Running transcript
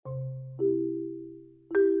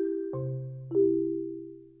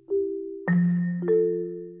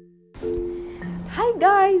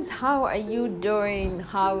guys, how are you doing?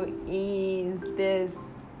 How is this?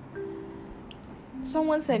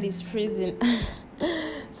 Someone said it's freezing.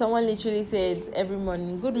 Someone literally said every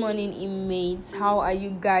morning, good morning, inmates. How are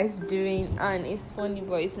you guys doing? And it's funny,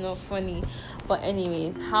 but it's not funny. But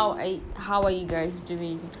anyways, how are you guys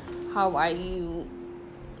doing? How are you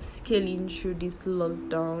scaling through this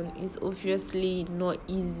lockdown? It's obviously not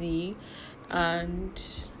easy, and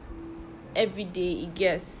every day it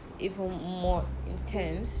gets even more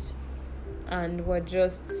intense, and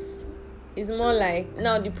it's more like,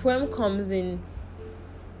 now the poem comes in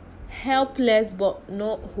helpless but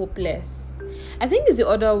not hopeless. I think it's the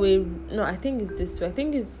other way. No, I think it's this way. I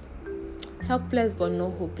think it's helpless but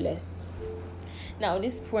not hopeless. Now,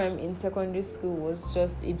 this poem in secondary school was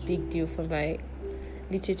just a big deal for my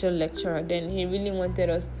literature lecturer. Then he really wanted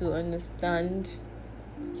us to understand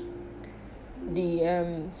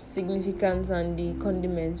the significance and the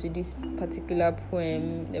condiments with this particular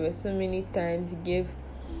poem. There were so many times he gave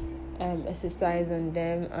exercise on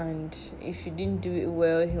them, and if you didn't do it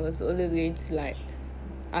well, he was always going to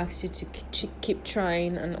ask you to keep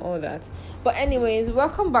trying and all that. But anyways,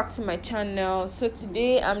 welcome back to my channel. So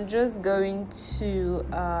today I'm just going to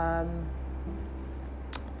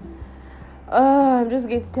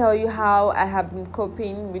tell you how I have been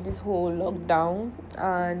coping with this whole lockdown,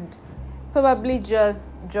 and probably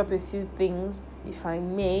just drop a few things if I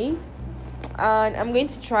may, and I'm going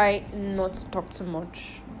to try not to talk too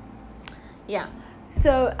much.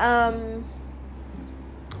 So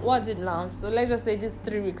what's it now? So let's just say this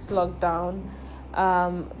 3 weeks lockdown,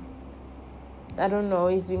 I don't know,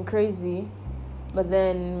 it's been crazy, but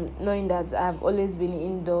then knowing that I've always been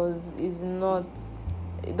indoors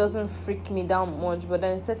it doesn't freak me down much. But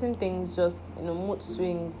then certain things just, mood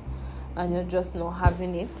swings, and you're just not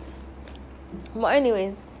having it. But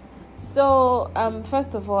anyways, so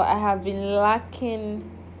first of all, I have been lacking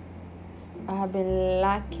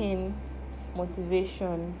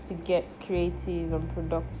motivation to get creative and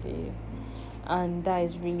productive, and that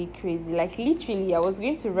is really crazy. Literally, I was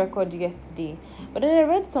going to record yesterday, but then I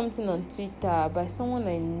read something on Twitter by someone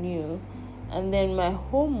I knew, and then my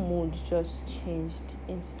whole mood just changed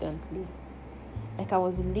instantly. I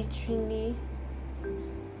was literally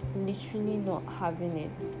not having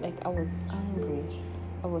it. I was angry,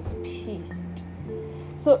 I was pissed.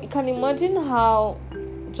 So you can imagine how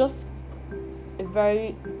just a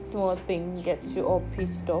very small thing gets you all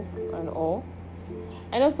pissed up and all.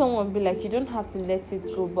 I know someone will be like, you don't have to let it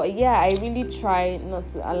go, but yeah, I really try not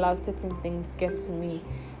to allow certain things get to me.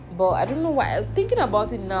 But I don't know why. Thinking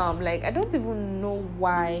about it now, I'm like, I don't even know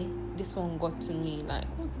why this one got to me.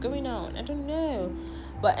 What's going on? I don't know.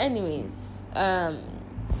 But anyways,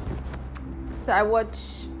 so I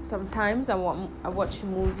watch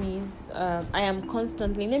movies. I am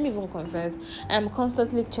constantly, let me even confess, I am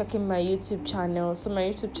constantly checking my YouTube channel. So my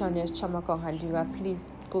YouTube channel is Chiamaka Ohadiwa. Please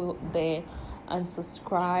go there and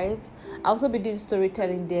subscribe. I'll also be doing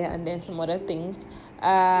storytelling there, and then some other things.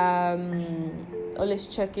 I'm always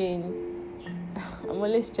checking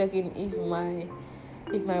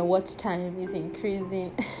if my watch time is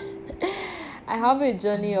increasing. I have a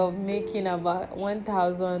journey of making about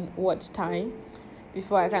 1,000 watch time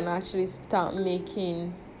before I can actually start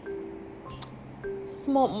making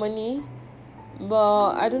small money.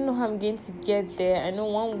 But I don't know how I'm going to get there. I know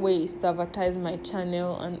one way is to advertise my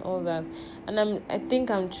channel and all that, and I think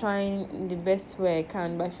I'm trying the best way I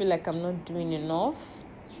can, but I feel like I'm not doing enough.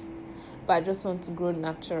 But I just want to grow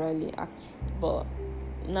naturally, but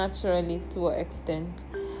naturally to what extent?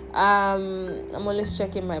 I'm always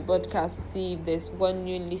checking my podcast to see if there's one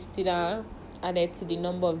new listener added to the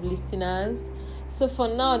number of listeners. So for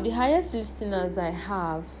now, the highest listeners I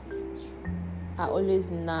have are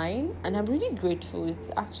always 9, and I'm really grateful.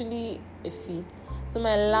 It's actually a feat. So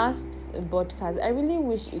my last podcast, I really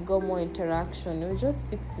wish it got more interaction. It was just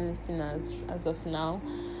 6 listeners as of now,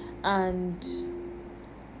 and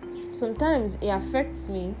sometimes it affects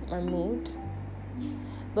me, my mood.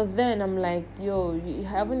 But then I'm like, yo, you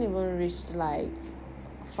haven't even reached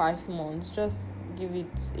 5 months. Just give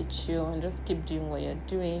it a chill and just keep doing what you're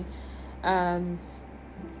doing.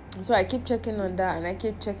 So I keep checking on that, and I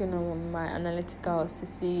keep checking on my analyticals to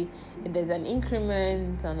see if there's an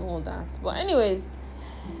increment and all that. But anyways,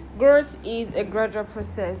 growth is a gradual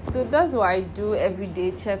process. So that's what I do every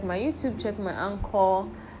day. Check my YouTube, check my Anchor,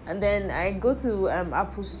 and then I go to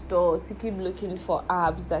Apple Store to keep looking for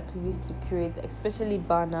apps that we used to create, especially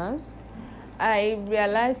banners. I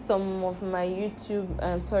realized some of my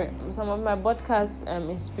podcast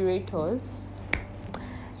inspirators,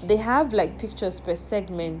 they have pictures per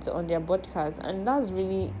segment on their podcast, and that's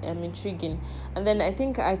really intriguing. And then I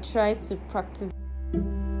think I try to practice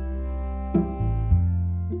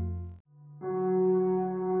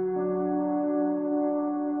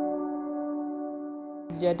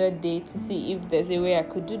the other day to see if there's a way I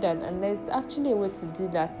could do that, and there's actually a way to do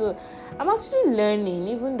that. So I'm actually learning,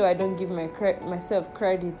 even though I don't give myself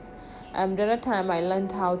credit. The other time I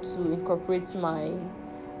learned how to incorporate my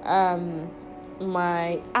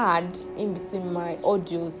ad in between my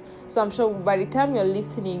audios. So I'm sure by the time you're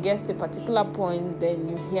listening, it gets to a particular point, then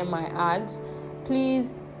you hear my ad.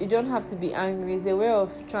 Please, you don't have to be angry. It's a way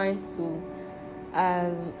of trying to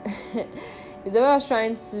it's a way of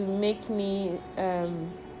trying to make me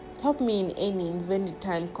help me in earnings when the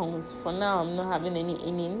time comes. For now, I'm not having any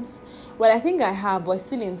earnings. Well, I think I have, but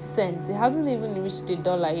still in cents. It hasn't even reached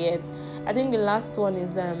 $1 yet. I think the last one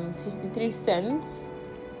is 53 cents.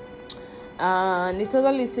 The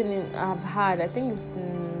total listening I've had, I think it's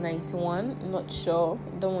 91. I'm not sure.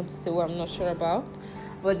 I don't want to say what I'm not sure about.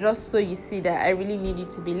 But just so you see that I really need you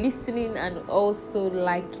to be listening and also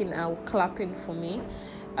liking and clapping for me.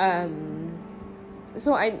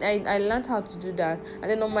 So I learned how to do that. And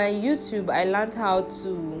then on my YouTube, I learned how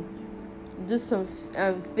to do some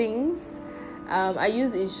things. I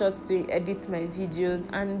use InShot to edit my videos,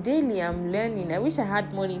 and daily I'm learning. I wish I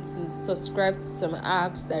had money to subscribe to some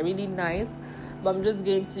apps that are really nice, but I'm just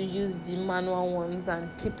going to use the manual ones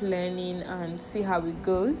and keep learning and see how it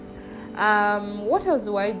goes. What else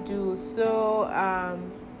do I do? So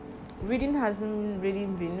reading hasn't really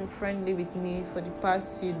been friendly with me for the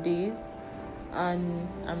past few days, and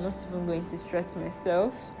I'm not even going to stress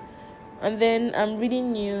myself. And then I'm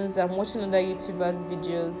reading news, I'm watching other YouTubers'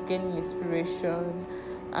 videos, gaining inspiration.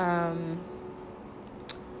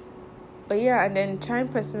 But yeah, and then trying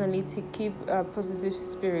personally to keep a positive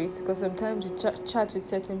spirit, because sometimes you chat with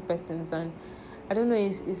certain persons and I don't know,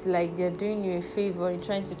 it's like they're doing you a favor and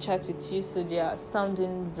trying to chat with you, so they are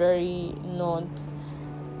sounding very not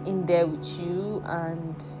in there with you.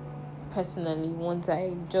 And personally, once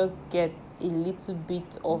I just get a little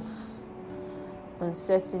bit of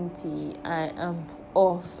uncertainty, I am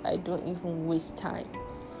off. I don't even waste time.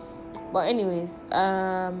 But anyways,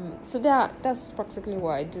 so that's practically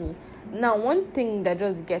what I do. Now, one thing that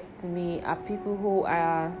just gets me are people who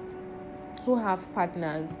have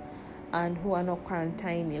partners and who are not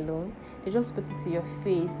quarantining alone. They just put it to your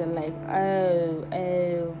face and like,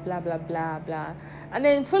 oh, blah blah blah blah. And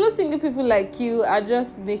then fellow single people like you are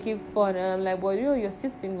just making fun, and I'm like, well, you're still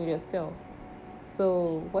single yourself.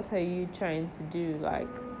 So what are you trying to do? Like,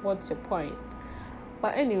 what's your point?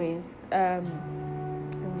 But anyways,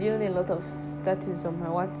 viewing a lot of status on my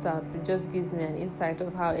WhatsApp, it just gives me an insight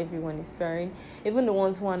of how everyone is faring. Even the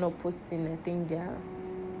ones who are not posting, I think they're,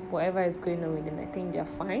 whatever is going on with them, I think they're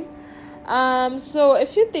fine. So a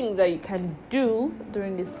few things that you can do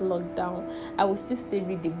during this lockdown. I would still say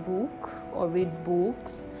read a book or read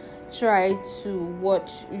books. Try to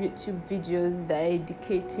watch YouTube videos that are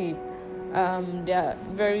educative. There are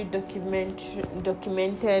very documented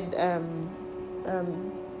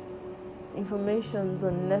informations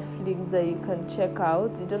on Netflix that you can check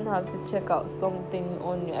out. You don't have to check out something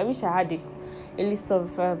on. I wish I had a list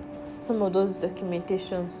of some of those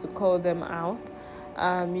documentations to call them out.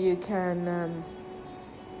 You can.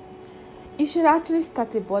 You should actually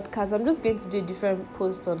start a podcast. I'm just going to do a different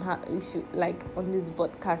post on how, if you like, on this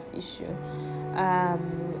podcast issue.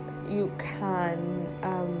 You can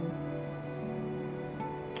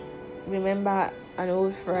remember an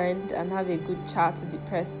old friend and have a good chat with the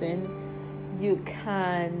person. You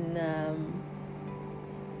can,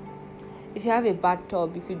 if you have a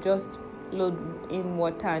bathtub, you could just load in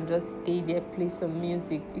water and just stay there, play some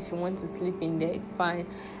music. If you want to sleep in there, it's fine.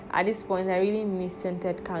 At this point, I really miss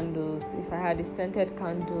scented candles. If I had a scented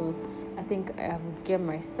candle, I think I would get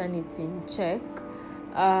my sanity in check.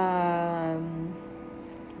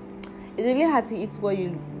 It's really hard to eat what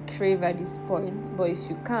you crave at this point, but if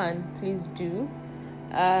you can, please do.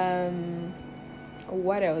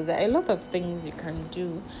 What else? There are a lot of things you can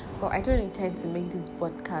do, but I don't intend to make this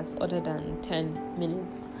podcast other than 10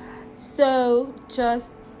 minutes. So I'm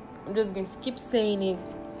just going to keep saying it.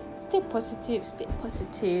 Stay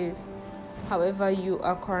positive. However you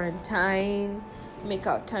are quarantined, make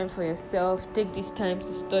out time for yourself. Take this time to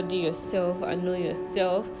study yourself and know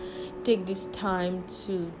yourself. Take this time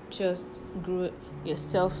to just grow your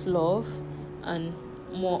self-love and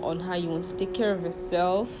more on how you want to take care of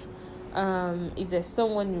yourself. If there's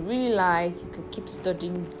someone you really like, you could keep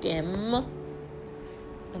studying them.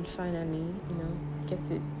 And finally, get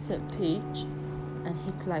to the same page and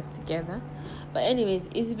hit life together. But anyways,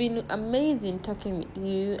 it's been amazing talking with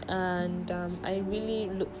you, and I really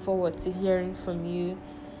look forward to hearing from you.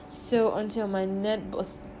 So until my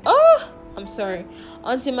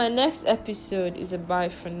until my next episode is a bye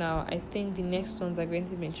for now. I think the next ones are going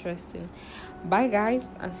to be interesting. Bye guys,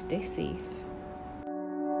 and stay safe.